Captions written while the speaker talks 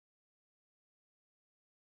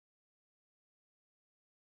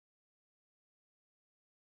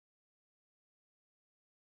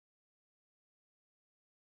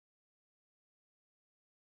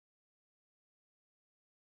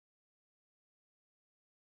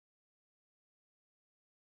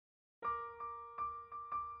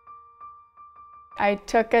I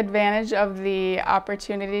took advantage of the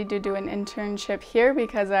opportunity to do an internship here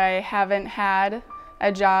because I haven't had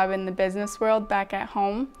a job in the business world back at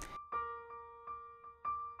home.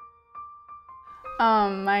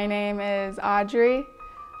 My name is Audrey.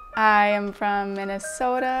 I am from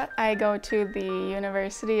Minnesota. I go to the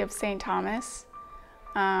University of St. Thomas,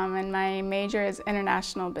 and my major is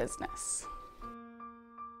international business.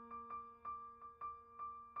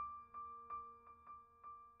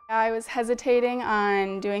 I was hesitating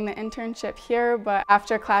on doing the internship here, but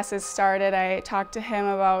after classes started, I talked to him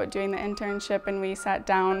about doing the internship and we sat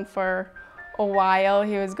down for a while.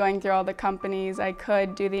 He was going through all the companies I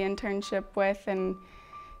could do the internship with, and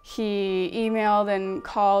he emailed and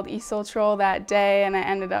called Esultrol that day, and I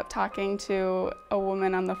ended up talking to a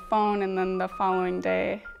woman on the phone, and then the following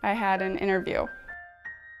day I had an interview.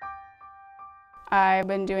 I've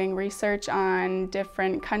been doing research on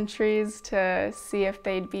different countries to see if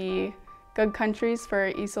they'd be good countries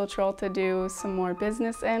for Esultrol to do some more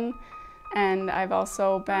business in. And I've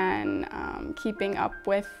also been keeping up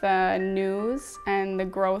with the news and the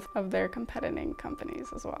growth of their competing companies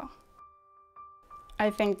as well. I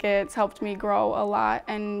think it's helped me grow a lot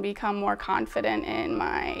and become more confident in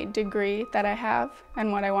my degree that I have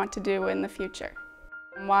and what I want to do in the future.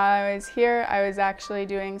 While I was here, I was actually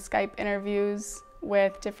doing Skype interviews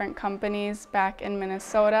with different companies back in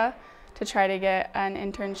Minnesota to try to get an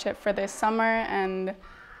internship for this summer, and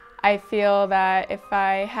I feel that if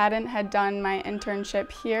I hadn't had done my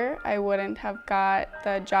internship here, I wouldn't have got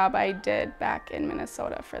the job I did back in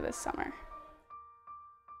Minnesota for this summer.